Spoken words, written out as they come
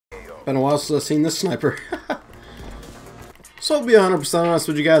Been a while since I've seen this sniper. So to be 100% honest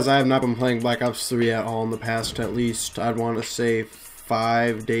with you guys, I have not been playing Black Ops 3 at all in the past, at least I'd want to say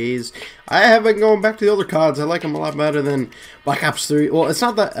 5 days. I have been going back to the older CODs. I like them a lot better than Black Ops 3. Well, it's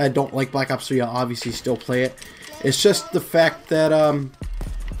not that I don't like Black Ops 3, I'll obviously still play it. It's just the fact that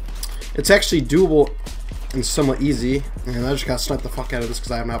it's actually doable and somewhat easy. And I just got sniped the fuck out of this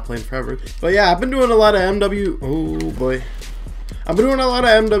because I have not played forever. But yeah, I've been doing a lot of MW. Oh boy. I've been doing a lot of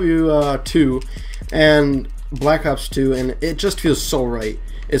MW2 and Black Ops 2, and it just feels so right.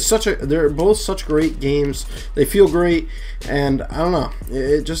 It's such a, they're both such great games. They feel great, and I don't know,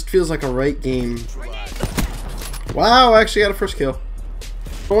 it just feels like a right game. Wow, I actually got a first kill.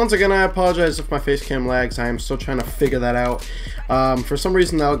 But once again, I apologize if my face cam lags. I am still trying to figure that out. For some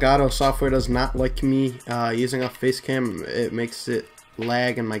reason, the Elgato software does not like me using a face cam. It makes it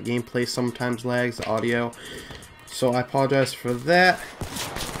lag, and my gameplay sometimes lags the audio. So I apologize for that.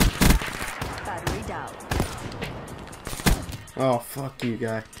 Battery down. Oh, fuck you,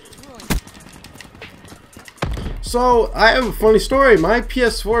 guy. So, I have a funny story. My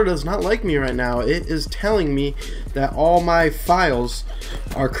PS4 does not like me right now. It is telling me that all my files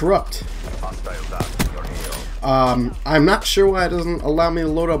are corrupt. I'm not sure why it doesn't allow me to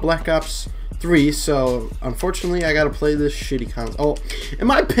load up Black Ops 3, so unfortunately I gotta play this shitty console. Oh, in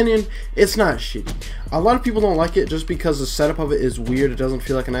my opinion, it's not shitty. A lot of people don't like it just because the setup of it is weird. It doesn't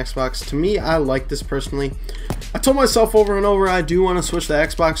feel like an Xbox. To me, I like this personally. I told myself over and over I do want to switch to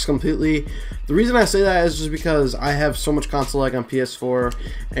Xbox completely. The reason I say that is just because I have so much console lag on PS4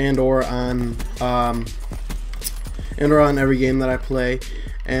 and or on every game that I play,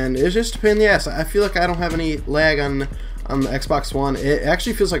 and it's just a pain in the ass. I feel like I don't have any lag on the Xbox One. It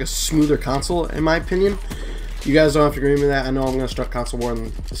actually feels like a smoother console in my opinion. You guys don't have to agree with me that. I know I'm going to start console war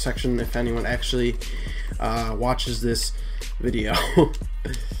in the section if anyone actually watches this video.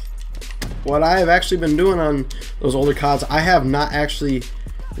 What I have actually been doing on those older CODs, I have not actually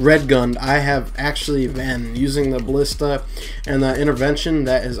red gunned. I have actually been using the ballista and the intervention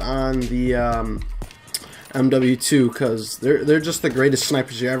that is on the MW2, because they're just the greatest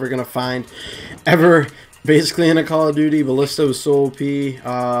snipers you're ever gonna find ever. Basically in a Call of Duty, ballista was so OP.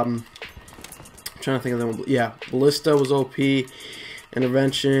 I'm trying to think of them. Yeah, ballista was OP.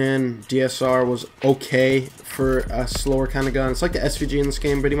 Intervention, DSR was okay for a slower kind of gun. It's like the SVG in this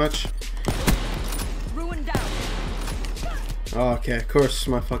game, pretty much. Oh, okay, of course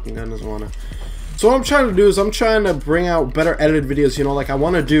my fucking gun doesn't wanna. So what I'm trying to do is I'm trying to bring out better edited videos, you know, like I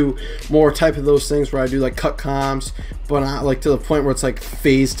want to do more type of those things where I do like cut comms, but not like to the point where it's like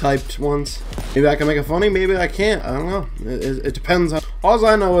phase typed ones. Maybe I can make it funny, maybe I can't, I don't know. It depends on, all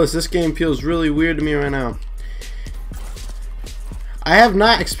I know is this game feels really weird to me right now. I have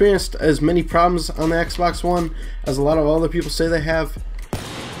not experienced as many problems on the Xbox One as a lot of other people say they have. In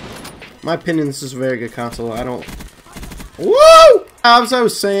my opinion, this is a very good console. I don't... Woo! As I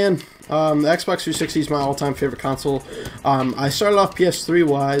was saying, the Xbox 360 is my all-time favorite console. I started off PS3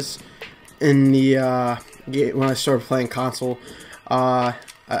 wise in the when I started playing console. I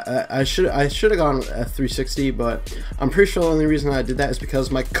should have gone at 360, but I'm pretty sure the only reason I did that is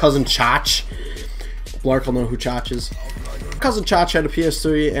because my cousin Chach, Blark will know who Chach is. Cousin Chach had a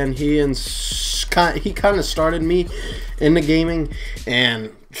PS3, and he kind of started me into gaming,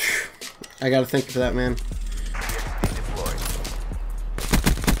 and I gotta thank you for that, man.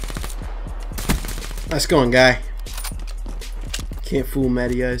 Nice going, guy. Can't fool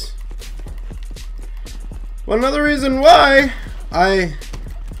Matty, guys. Well, another reason why I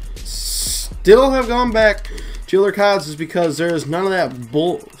still have gone back to other CODs is because there's none of that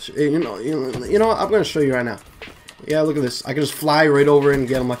bullshit. You know what? I'm gonna show you right now. Yeah, look at this. I can just fly right over and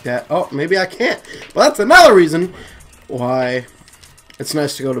get them like that. Oh, maybe I can't. But that's another reason why it's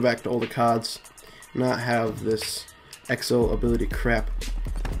nice to go back to older CODs, not have this EXO ability crap.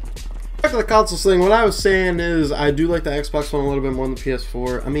 Back to the console thing, what I was saying is I do like the Xbox One a little bit more than the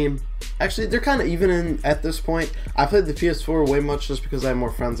PS4. I mean, actually, they're kind of even in at this point. I played the PS4 way much just because I have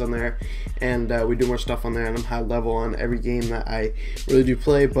more friends on there, and we do more stuff on there, and I'm high level on every game that I really do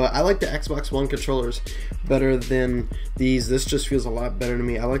play. But I like the Xbox One controllers better than these. This just feels a lot better to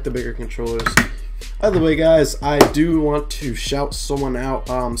me. I like the bigger controllers. By the way, guys, I do want to shout someone out.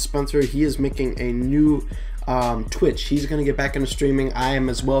 Spencer, he is making a new Twitch. He's gonna get back into streaming. I am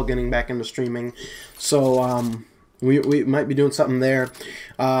as well getting back into streaming, so we might be doing something there.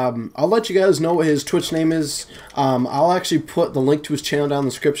 I'll let you guys know what his Twitch name is. I'll actually put the link to his channel down in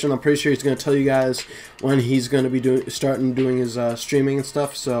the description. I'm pretty sure he's gonna tell you guys when he's gonna be starting doing his streaming and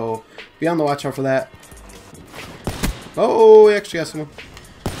stuff, so be on the watch out for that. Oh, we actually got someone.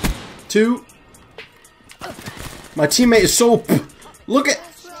 2. My teammate is so... Look at...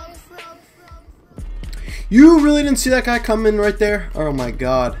 You really didn't see that guy come in right there? Oh my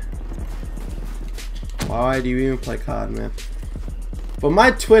god. Why do you even play COD, man? But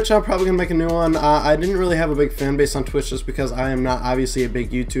my Twitch, I'm probably going to make a new one. I didn't really have a big fan base on Twitch just because I am not obviously a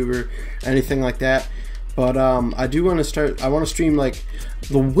big YouTuber, anything like that. But I do want to start, I want to stream like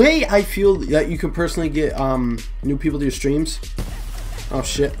the way I feel that you could personally get new people to your streams. Oh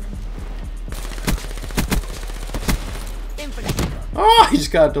shit. Oh, he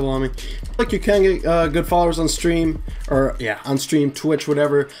just got a double on me. Like you can get good followers on stream, or yeah, on stream, Twitch,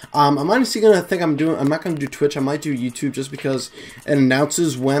 whatever. I'm honestly gonna think I'm not gonna do Twitch. I might do YouTube just because it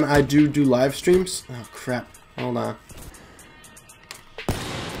announces when I do live streams. Oh crap! Hold on.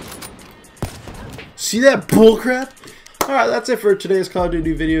 See that bullcrap? Alright, that's it for today's Call of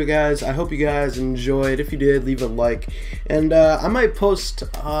Duty video, guys. I hope you guys enjoyed. If you did, leave a like. And I might post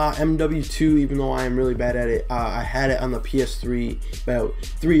MW2, even though I am really bad at it. I had it on the PS3 about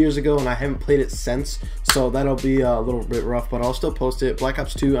 3 years ago, and I haven't played it since. So that'll be a little bit rough, but I'll still post it. Black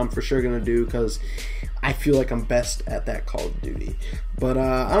Ops 2, I'm for sure going to do, because I feel like I'm best at that Call of Duty. But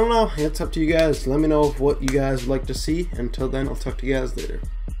I don't know. It's up to you guys. Let me know what you guys would like to see. Until then, I'll talk to you guys later.